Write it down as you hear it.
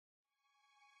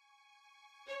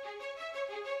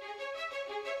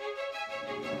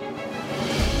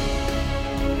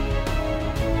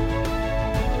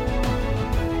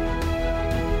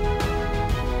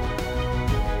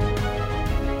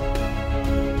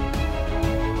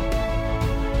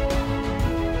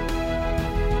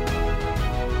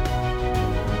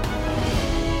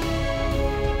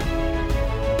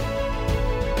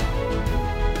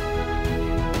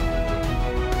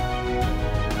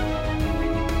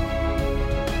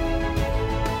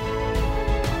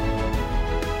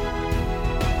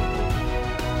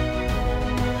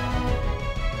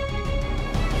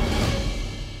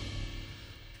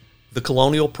The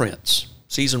Colonial Prince,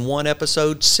 Season 1,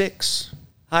 Episode 6.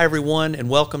 Hi, everyone,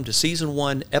 and welcome to Season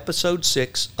 1, Episode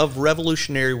 6 of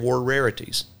Revolutionary War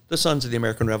Rarities, the Sons of the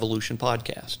American Revolution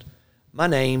podcast. My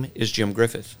name is Jim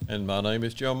Griffith. And my name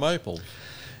is Joe Maples.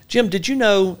 Jim, did you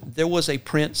know there was a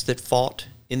prince that fought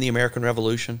in the American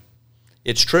Revolution?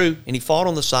 It's true, and he fought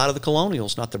on the side of the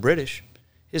colonials, not the British.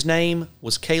 His name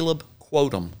was Caleb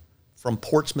Quotem from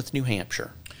Portsmouth, New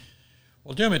Hampshire.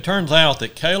 Well, Jim, it turns out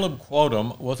that Caleb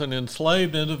Quotem was an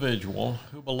enslaved individual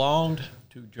who belonged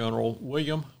to General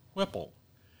William Whipple.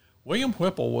 William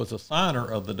Whipple was a signer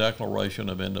of the Declaration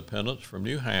of Independence from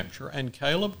New Hampshire, and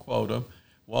Caleb Quotem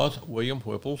was William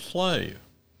Whipple's slave.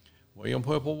 William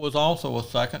Whipple was also a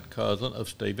second cousin of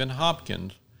Stephen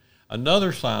Hopkins,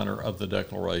 another signer of the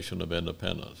Declaration of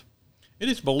Independence. It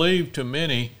is believed to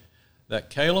many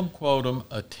that Caleb Quotem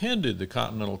attended the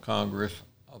Continental Congress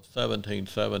of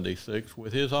 1776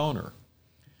 with his owner.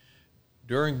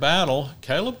 During battle,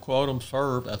 Caleb Quotem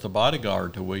served as a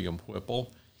bodyguard to William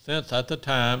Whipple, since at the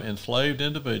time enslaved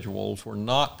individuals were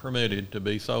not permitted to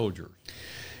be soldiers.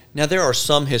 Now, there are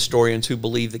some historians who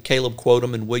believe that Caleb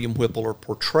Quotem and William Whipple are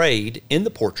portrayed in the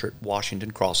portrait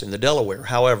Washington crossing the Delaware.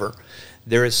 However,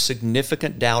 there is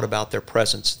significant doubt about their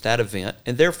presence at that event,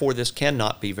 and therefore this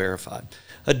cannot be verified.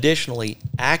 Additionally,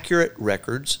 accurate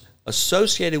records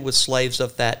associated with slaves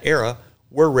of that era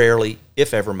were rarely,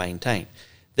 if ever, maintained.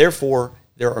 Therefore,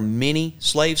 there are many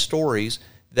slave stories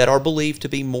that are believed to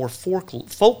be more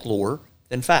folklore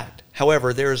than fact.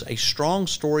 However, there is a strong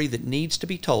story that needs to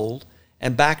be told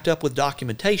and backed up with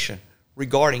documentation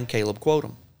regarding Caleb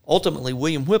Quotem. Ultimately,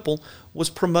 William Whipple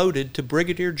was promoted to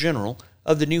Brigadier General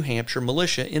of the New Hampshire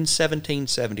Militia in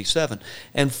 1777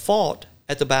 and fought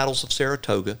at the battles of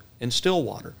Saratoga and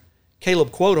Stillwater.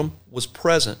 Caleb Quotem was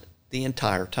present the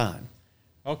entire time.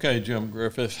 Okay, Jim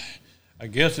Griffith, I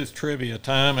guess it's trivia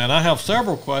time, and I have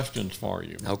several questions for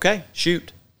you. Okay,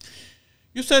 shoot.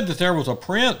 You said that there was a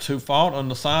prince who fought on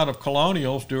the side of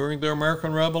colonials during the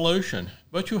American Revolution,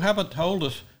 but you haven't told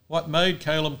us what made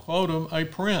Caleb Quotem a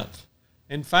prince.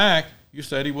 In fact, you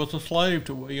said he was a slave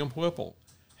to William Whipple.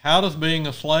 How does being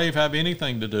a slave have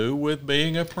anything to do with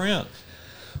being a prince?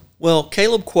 Well,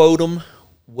 Caleb Quotem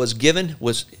was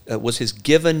his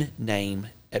given name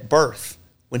at birth.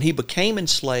 When he became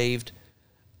enslaved,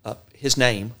 his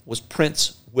name was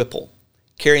Prince Whipple,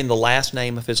 carrying the last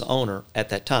name of his owner at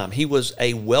that time. He was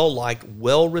a well-liked,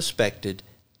 well-respected,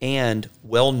 and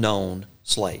well-known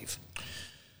slave.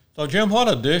 So, Jim, what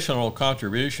additional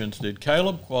contributions did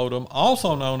Caleb Quotem,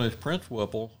 also known as Prince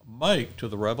Whipple, make to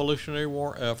the Revolutionary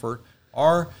War effort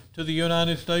or to the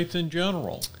United States in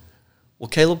general? Well,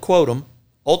 Caleb Quotem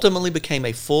ultimately became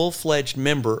a full-fledged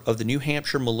member of the New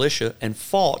Hampshire Militia and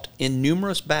fought in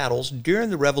numerous battles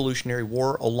during the Revolutionary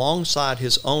War alongside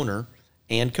his owner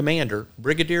and commander,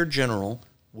 Brigadier General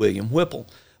William Whipple.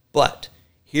 But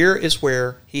here is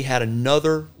where he had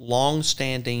another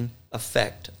long-standing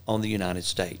effect on the United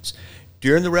States.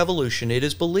 During the Revolution, it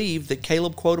is believed that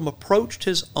Caleb Quotem approached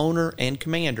his owner and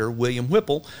commander, William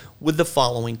Whipple, with the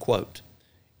following quote: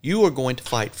 "You are going to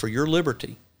fight for your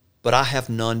liberty, but I have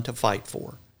none to fight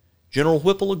for." General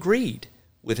Whipple agreed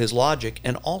with his logic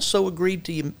and also agreed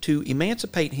to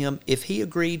emancipate him if he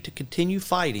agreed to continue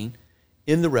fighting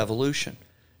in the Revolution.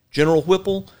 General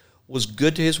Whipple was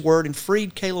good to his word and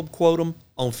freed Caleb Quotem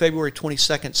on February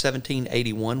 22nd,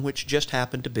 1781, which just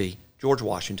happened to be George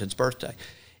Washington's birthday.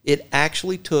 It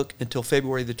actually took until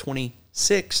February the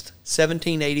 26th,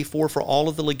 1784 for all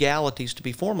of the legalities to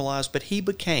be formalized, but he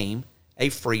became a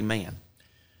free man.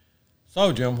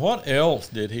 So, Jim, what else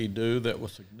did he do that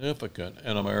was significant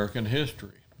in American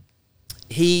history?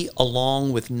 He,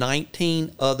 along with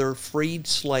 19 other freed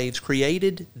slaves,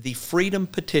 created the Freedom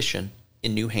Petition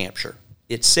in New Hampshire.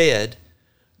 It said,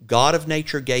 "God of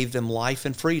nature gave them life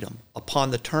and freedom.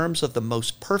 Upon the terms of the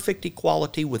most perfect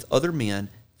equality with other men,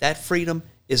 that freedom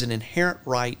is an inherent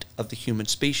right of the human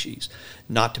species,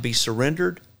 not to be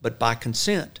surrendered, but by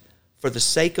consent, for the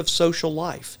sake of social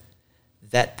life.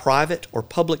 That private or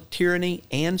public tyranny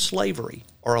and slavery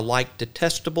are alike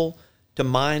detestable to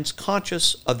minds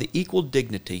conscious of the equal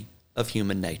dignity of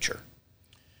human nature."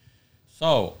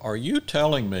 So, are you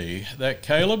telling me that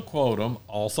Caleb Quotem,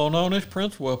 also known as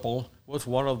Prince Whipple, was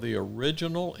one of the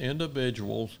original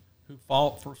individuals who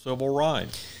fought for civil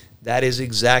rights? That is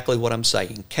exactly what I'm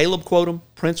saying. Caleb Quotem,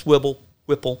 Prince Whipple,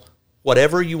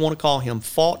 whatever you want to call him,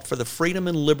 fought for the freedom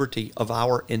and liberty of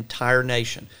our entire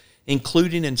nation,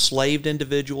 including enslaved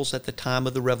individuals at the time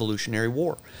of the Revolutionary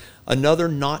War. Another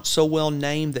not so well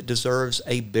named that deserves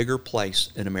a bigger place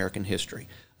in American history.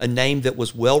 A name that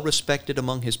was well respected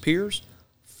among his peers,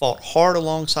 fought hard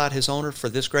alongside his owner for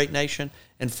this great nation,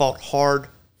 and fought hard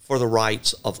for the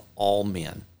rights of all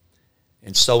men.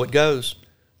 And so it goes.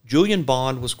 Julian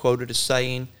Bond was quoted as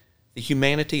saying, "The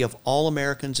humanity of all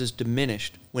Americans is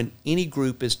diminished when any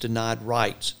group is denied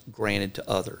rights granted to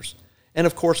others." And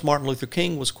of course, Martin Luther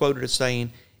King was quoted as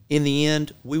saying, "In the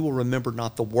end, we will remember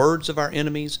not the words of our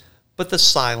enemies, but the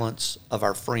silence of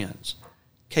our friends."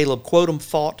 Caleb Quotem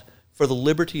fought for the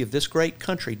liberty of this great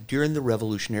country during the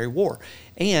Revolutionary War,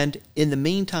 and in the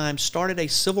meantime started a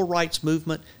civil rights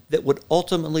movement that would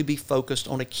ultimately be focused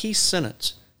on a key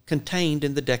sentence contained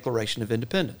in the Declaration of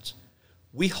Independence.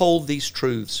 We hold these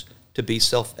truths to be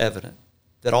self-evident,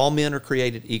 that all men are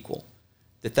created equal,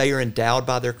 that they are endowed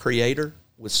by their Creator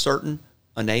with certain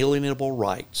unalienable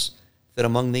rights, that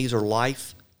among these are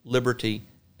life, liberty,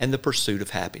 and the pursuit of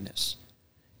happiness.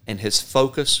 And his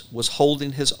focus was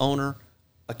holding his owner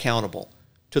accountable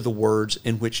to the words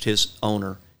in which his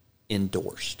owner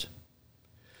endorsed.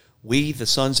 We, the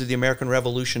sons of the American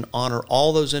Revolution, honor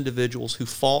all those individuals who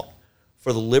fought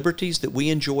for the liberties that we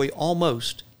enjoy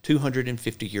almost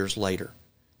 250 years later.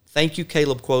 Thank you,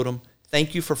 Caleb Quotem.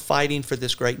 Thank you for fighting for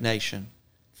this great nation.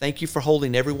 Thank you for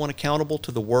holding everyone accountable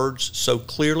to the words so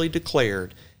clearly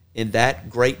declared in that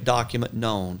great document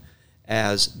known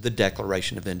as the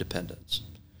Declaration of Independence.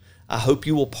 I hope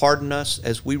you will pardon us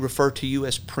as we refer to you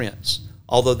as Prince.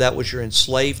 Although that was your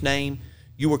enslaved name,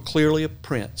 you were clearly a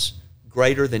prince,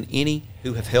 greater than any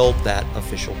who have held that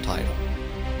official title.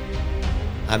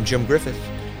 I'm Jim Griffith.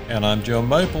 And I'm Joe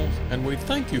Maples, and we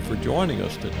thank you for joining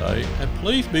us today, and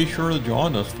please be sure to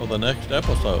join us for the next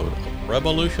episode of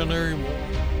Revolutionary War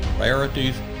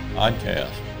Rarities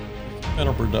Podcast. It's been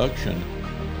a production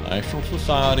of National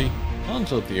Society,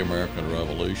 Sons of the American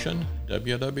Revolution,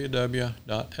 www.sar.org.